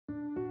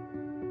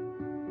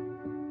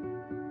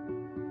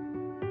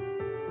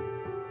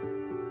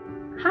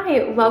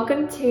Hi,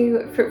 welcome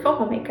to Fruitful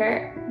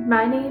Homemaker.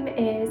 My name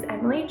is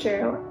Emily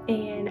Drew,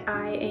 and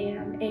I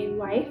am a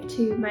wife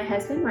to my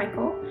husband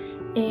Michael,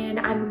 and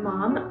I'm a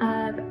mom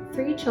of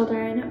 3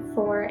 children,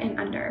 4 and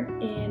under,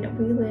 and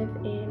we live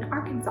in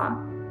Arkansas.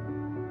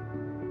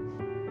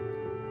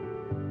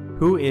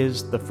 Who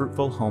is the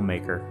Fruitful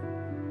Homemaker?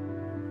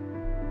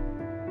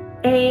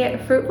 A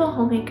fruitful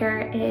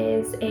homemaker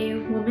is a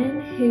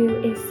woman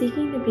who is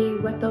seeking to be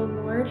what the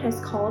Lord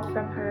has called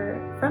from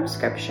her from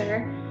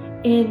Scripture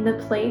in the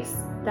place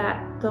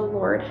that the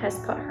Lord has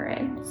put her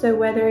in. So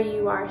whether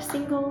you are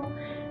single,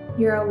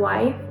 you're a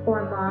wife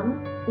or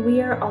mom,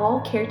 we are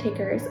all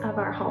caretakers of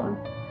our home.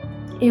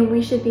 And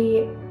we should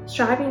be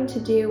striving to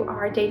do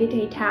our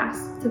day-to-day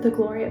tasks to the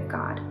glory of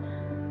God.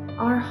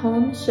 Our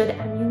home should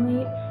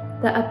emulate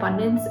the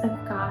abundance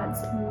of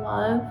God's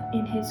love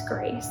and His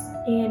grace.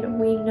 And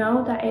we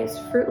know that it's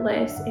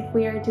fruitless if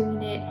we are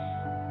doing it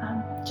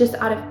just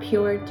out of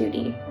pure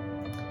duty.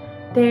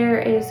 There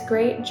is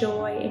great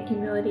joy and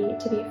humility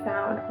to be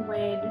found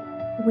when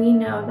we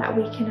know that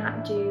we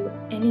cannot do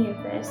any of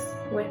this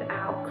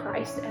without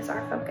Christ as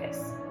our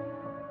focus.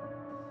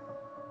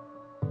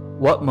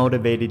 What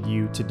motivated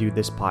you to do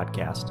this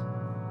podcast?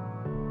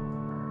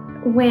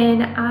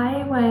 When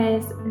I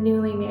was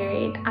newly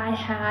married, I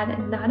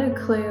had not a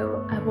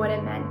clue of what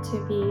it meant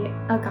to be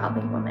a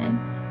godly woman.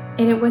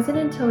 And it wasn't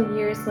until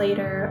years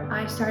later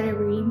I started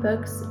reading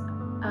books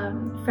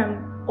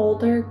from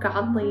older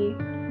godly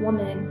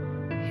women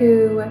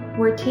who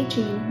were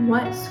teaching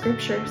what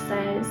Scripture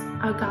says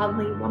a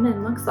godly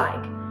woman looks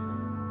like.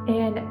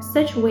 And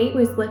such weight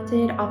was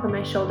lifted off of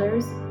my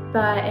shoulders,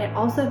 but it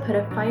also put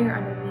a fire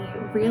under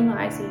me,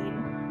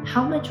 realizing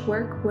how much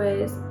work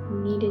was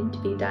needed to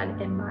be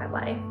done in my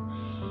life.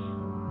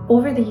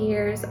 Over the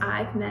years,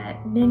 I've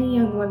met many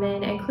young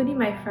women, including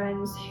my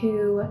friends,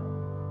 who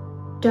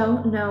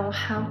don't know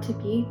how to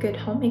be good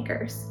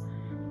homemakers,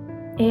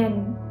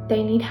 and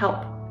they need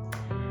help.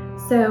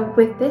 So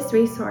with this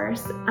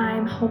resource,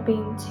 I'm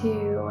hoping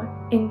to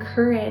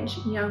encourage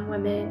young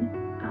women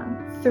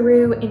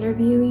through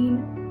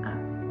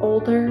interviewing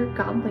older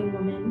godly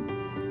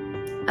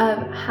women of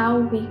how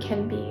we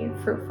can be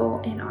fruitful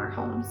in our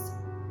homes.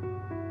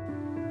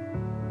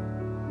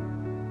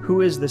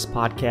 Who is this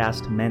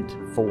podcast meant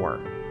for?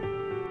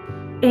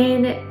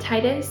 In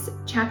Titus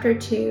chapter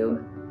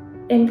 2,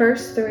 in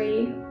verse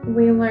 3,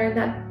 we learn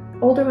that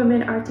older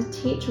women are to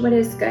teach what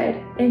is good,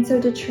 and so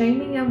to train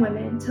the young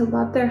women to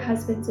love their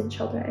husbands and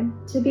children,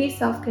 to be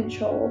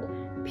self-controlled,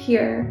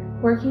 pure,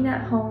 working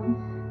at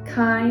home,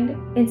 kind,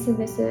 and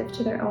submissive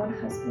to their own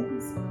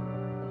husbands.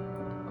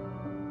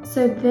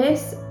 So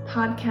this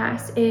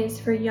podcast is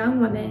for young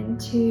women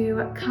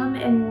to come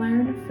and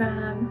learn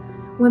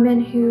from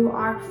women who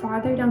are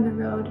farther down the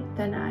road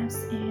than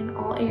us in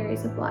all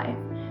areas of life,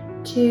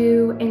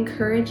 to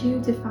encourage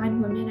you to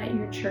find women at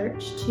your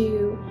church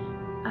to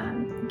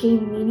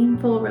gain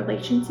meaningful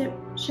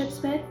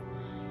relationships with.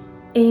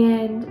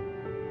 And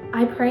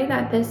I pray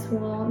that this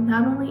will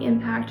not only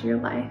impact your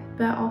life,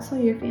 but also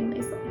your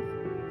family's life.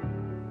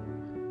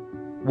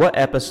 What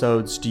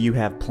episodes do you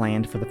have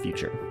planned for the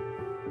future?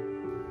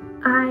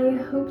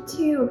 I hope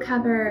to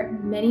cover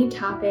many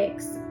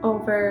topics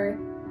over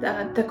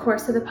the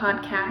course of the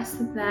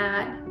podcast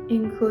that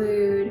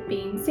include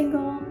being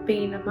single,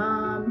 being a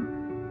mom,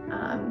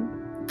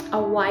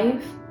 a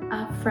wife,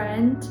 a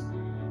friend,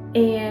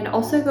 and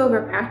also go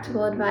over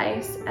practical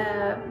advice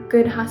of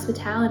good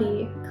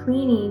hospitality,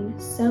 cleaning,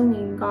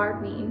 sewing,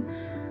 gardening.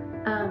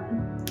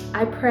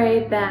 I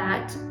pray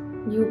that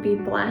you'll be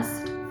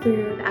blessed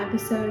through the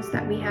episodes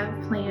that we have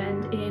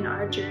planned in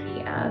our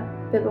journey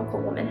of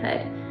biblical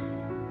womanhood.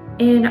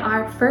 In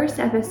our first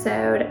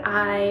episode,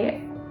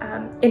 I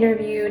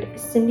interviewed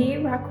Cindy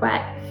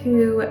Roquette,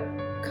 who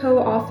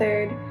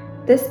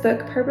co-authored this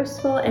book,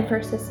 Purposeful and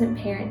Persistent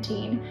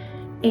Parenting,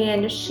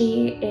 and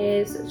she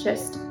is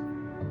just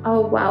a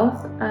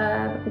wealth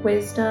of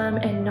wisdom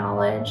and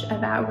knowledge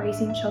about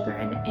raising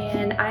children,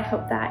 and I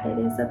hope that it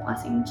is a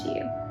blessing to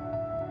you.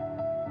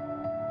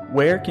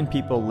 Where can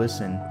people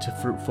listen to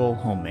Fruitful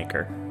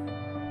Homemaker?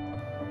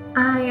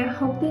 I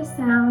hope this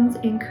sounds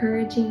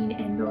encouraging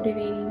and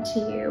motivating to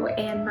you,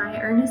 and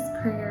my earnest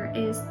prayer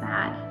is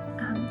that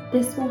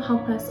this will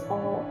help us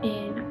all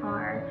in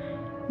our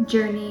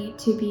journey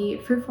to be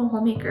fruitful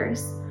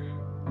homemakers.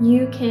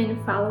 You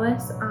can follow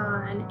us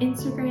on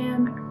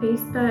Instagram,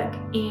 Facebook,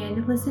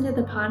 and listen to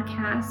the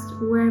podcast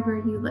wherever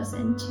you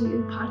listen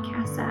to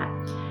podcasts at.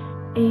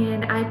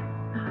 And I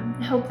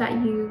hope that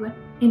you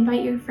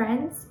invite your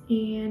friends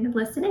and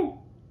listen in.